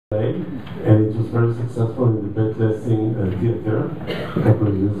and it was very successful in the Bethlehem Theater a couple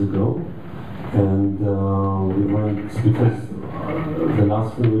of years ago. And we went, because the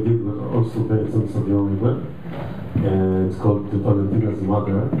last film we did was also based on Savyon Liebrecht, and it's called The Valentina's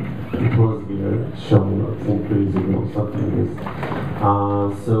Mother. It was here shown, I think, 3 years ago, something like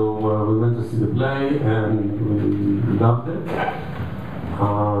this. So we went to see the play, and we loved it.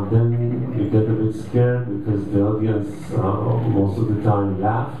 Then we get a bit scared because the audience most of the time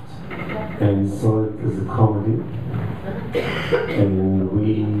laughed and saw it as a comedy, and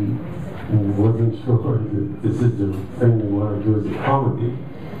we wasn't sure that this is the thing we want to do as a comedy.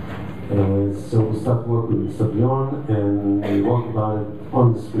 So we started working with Savyon, and we worked about it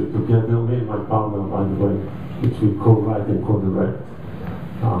on the script together, me and my partner, by the way, which we co-write and co-direct.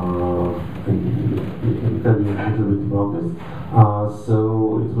 And we can tell you a little bit about this. So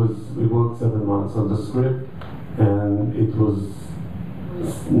we worked 7 months on the script, and it was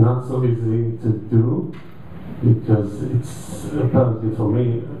not so easy to do, because it's apparently for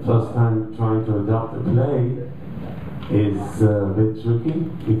me, first time trying to adapt a play is a bit tricky,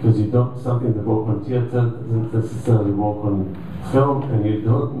 because you don't, something that works on theater doesn't necessarily work on film, and you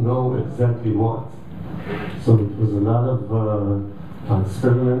don't know exactly what. So it was a lot of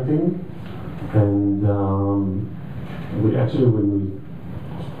experimenting, and we actually, when we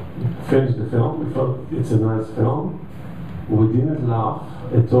finished the film, we thought it's a nice film. We didn't laugh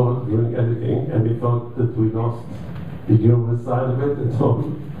at all during editing, and we thought that we lost the humor side of it at all.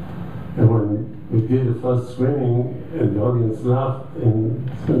 And when we did the first screening and the audience laughed in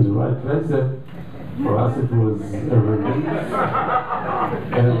the right places, for us it was a relief.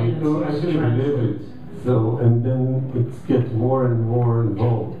 And we could actually believe it. So, and then it gets more and more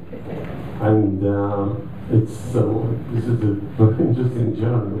involved. And this is a very interesting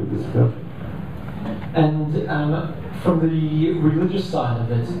journey with this film. And from the religious side of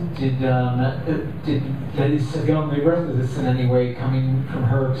it, did Savyon Liebrecht, is this in any way coming from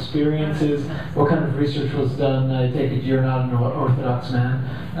her experiences? What kind of research was done? I take it you're not an Orthodox man,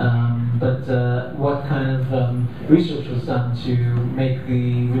 but what kind of research was done to make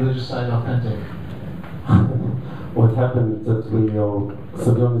the religious side authentic? What happened is that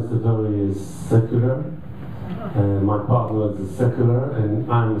Savyon is a very secular, and my partner is a secular,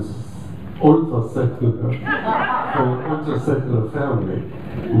 and I'm ultra-secular, from an ultra-secular family.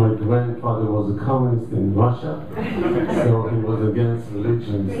 My grandfather was a communist in Russia, so he was against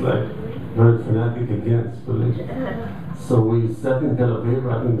religion, like very fanatic against religion. So we sat in Tel Aviv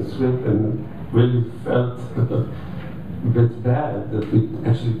writing the script and really felt a bit bad that we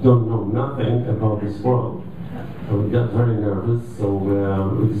actually don't know nothing about this world. And we got very nervous, so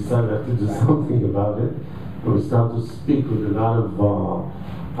we decided to do something about it. And we started to speak with a lot of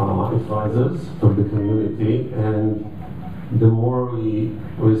advisors from the community, and the more we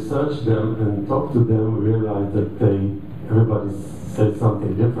researched them and talked to them, we realized that everybody said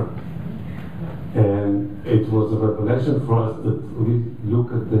something different. And it was a revelation for us that we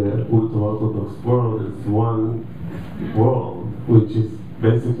look at the Ultra Orthodox world as one world, which is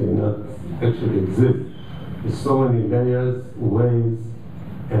basically not actually exists. There's so many layers, ways,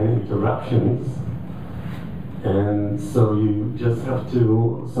 and interruptions. And so you just have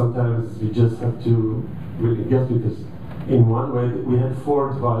to, sometimes you just have to really guess, because in one way, we had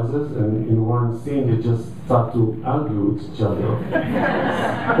 4 advisors, and in one scene they just start to argue with each other.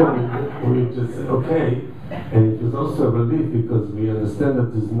 So we just said, okay. And it was also a relief, because we understand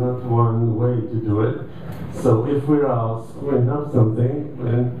that there's not one way to do it. So if we are screwing up something,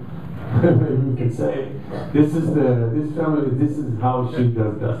 then maybe we can say, this family, this is how she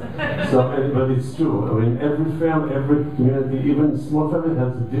does that. So, but it's true. I mean, every family, every community, even small family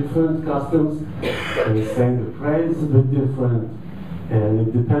has different customs, and saying the praise is a bit different, and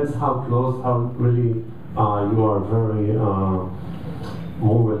it depends how close, how really you are very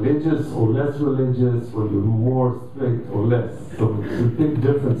more religious or less religious, or you're more strict or less. So it's a big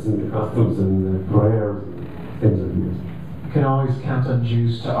difference in the customs and the prayers and things like this. You can always count on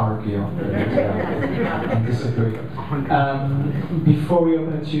Jews to argue and disagree. Before we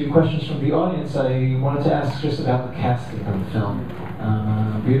open it to questions from the audience, I wanted to ask just about the casting of the film.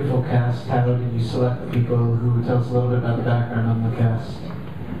 Beautiful cast. How did you select the people? Who tell us a little bit about the background on the cast?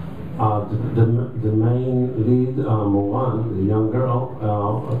 The main lead, Moran, the young girl,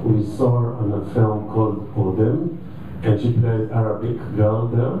 we saw her on a film called Ordem, and she played Arabic girl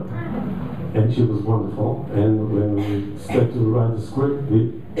there. And she was wonderful. And when we started to write the script,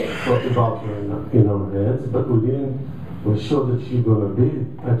 we thought about her in our heads, but we were sure that she was going to be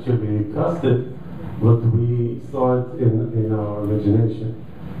actually casted, but we saw it in our imagination.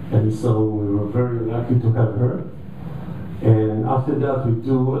 And so we were very lucky to have her. And after that, we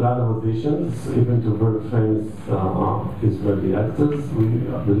do a lot of auditions, even to very famous Israeli actors. We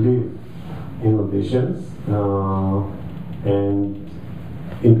believe in auditions. And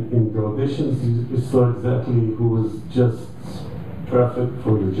in the auditions, you saw exactly who was just perfect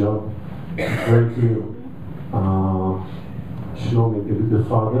for the job. Very clear. Shlomi, the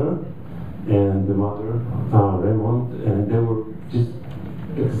father, and the mother, Raymond, and they were just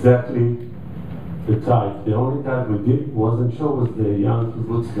exactly the type. The only type we wasn't sure was the young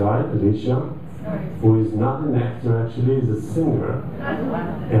kibbutz guy, Elisha, who is not an actor actually, he's a singer.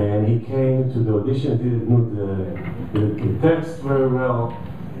 And he came to the audition, didn't know the text very well,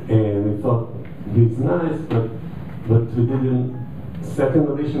 and we thought he's nice, but we didn't. Second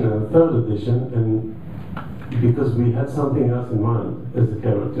audition and third audition, and because we had something else in mind as a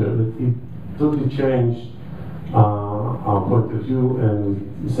character, that he totally changed our point of view, and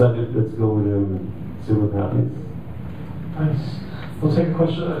we decided let's go with him and see what happens. Nice. We'll take a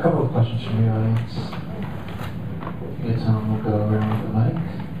couple of questions from the audience. Get Tom, we'll go around with the mic.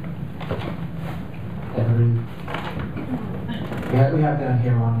 Everybody. We have down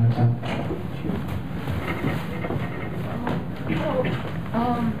here one more time.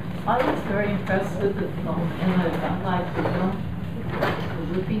 I was very impressed with the film, and I liked the film. It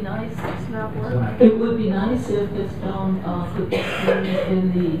would be nice. It's not working. It would be nice if this film could be seen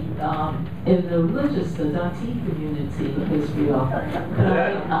in the religious, the Dati community of Israel.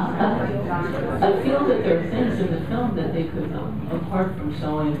 I feel that there are things in the film that they could, apart from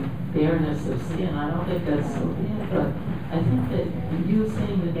showing bareness of skin, I don't think that's so bad, but I think that you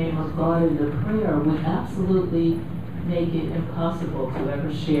saying the name of God in the prayer would absolutely make it impossible to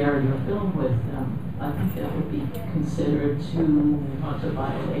ever share your film with them. I think that would be considered too much a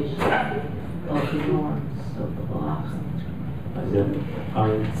violation of the norms of the law. Yeah,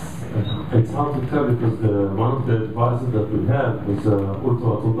 it's hard to tell because one of the advisors that we had was Ultra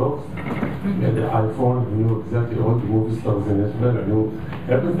Orthodox. He had the iPhone, he knew exactly all the movie stars in Israel, he knew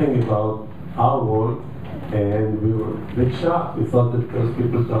everything about our world, and we were a bit shocked. We thought that those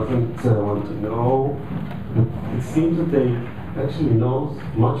people doesn't want to know. It seems that they actually know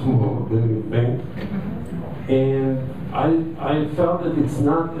much more than we think. And I felt that it's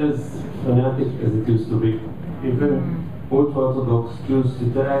not as fanatic as it used to be. Even Ultra-Orthodox Jews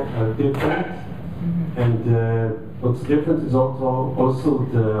today are different. And what's different is also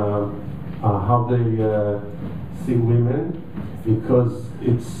the, how they see women, because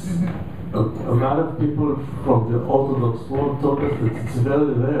it's a lot of people from the Orthodox world told us that it's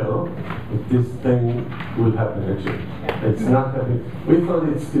very rare that this thing will happen actually. It's not happening. We thought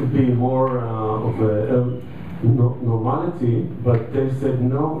it could be more of a normality, but they said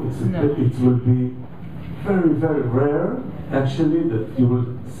no, it will be very, very rare actually that you will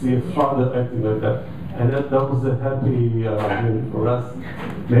see a father acting like that. And that was a happy win for us.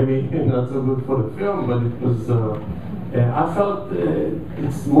 Maybe not so good for the film, but it was. I felt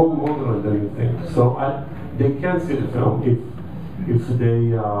it's more modern than you think. So they can see the film if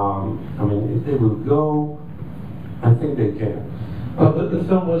they, if they will go. I think they can. Well, the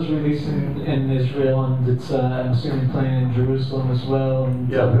film was released in Israel, and it's I'm assuming playing in Jerusalem as well. And,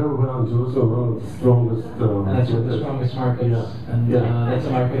 yeah, very well in Jerusalem, one of the strongest. And that's one of the strongest markets. Yeah. And that's a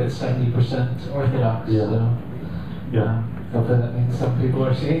market that's 70% Orthodox. Yeah. So, yeah. Hopefully that means some people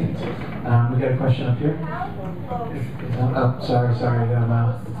are seeing it. We got a question up here. Oh, sorry.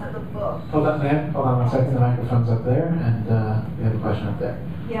 Hold on, ma'am. Hold on 1 second. The microphone's up there, and we have a question up there.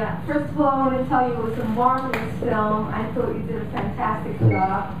 Yeah, first of all, I want to tell you it was a marvelous film. I thought you did a fantastic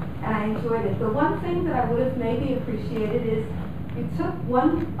job, and I enjoyed it. The one thing that I would have maybe appreciated is you took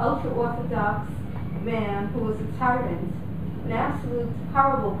one ultra-Orthodox man who was a tyrant, an absolute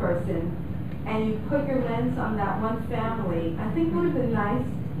horrible person, and you put your lens on that one family. I think it would have been nice,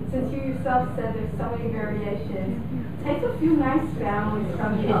 since you yourself said there's so many variations, take a few nice families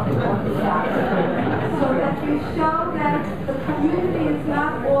from the ultra-Orthodox so that you show that the community is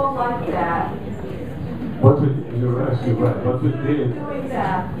not all like that. You're actually right. What we did. Doing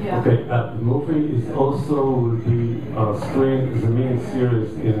that, yeah. Okay, the movie is also will be screened as a mini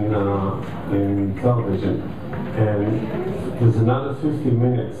series in television, and there's another 50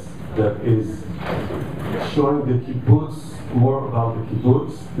 minutes that is showing the kibbutz, more about the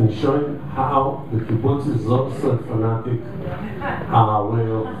kibbutz, and showing how the kibbutz is also a fanatic way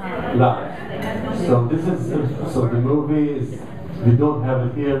of life. So this is so the movie is. We don't have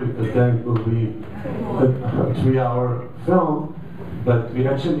it here because then it will be a 3-hour film, but we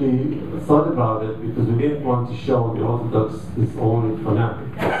actually thought about it because we didn't want to show the Orthodox is only fanatic.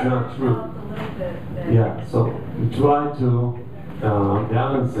 It's not true. Yeah, so we try to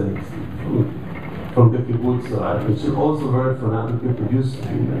balance it. from the kibbutz side, which is also very fanatic. It used to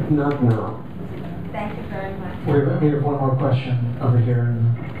be, not now. Thank you very much. We have one more question over here.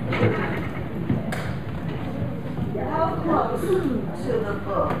 How close to the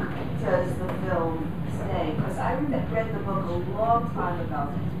book does the film stay? Because I read the book a long time ago,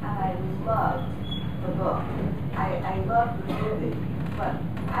 and I loved the book. I loved the movie, but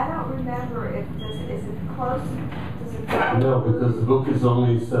I don't remember if this is it close. Does it No, because the book is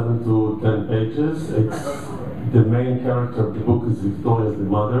only 7 to 10 pages. It's the main character of the book is Victoria's the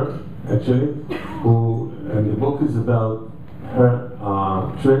mother, actually, and the book is about her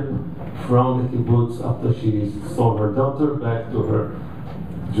trip from the kibbutz after she saw her daughter back to her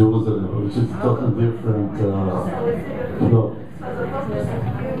Jerusalem, which is totally different. No.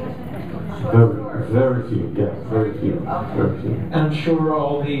 Very few, yes, very few. And I'm sure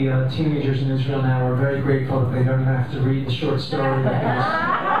all the teenagers in Israel now are very grateful that they don't have to read the short story. They can just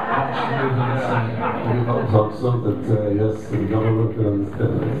watch the movie instead. We hope so that, yes, the government can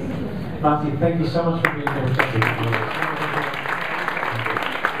understand this. Matti, thank you so much for being here.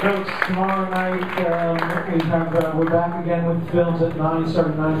 Folks, tomorrow night we're back again with films at 9,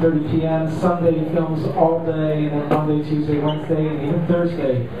 starting 9:30 p.m. Sunday films all day, and then Monday, Tuesday, Wednesday, and even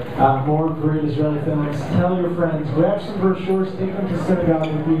Thursday. More great Israeli films. Tell your friends, grab some brochures, take them to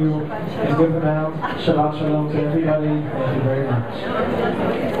synagogue with you, and give them out. Shabbat shalom to everybody. Thank you very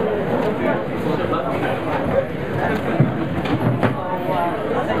much.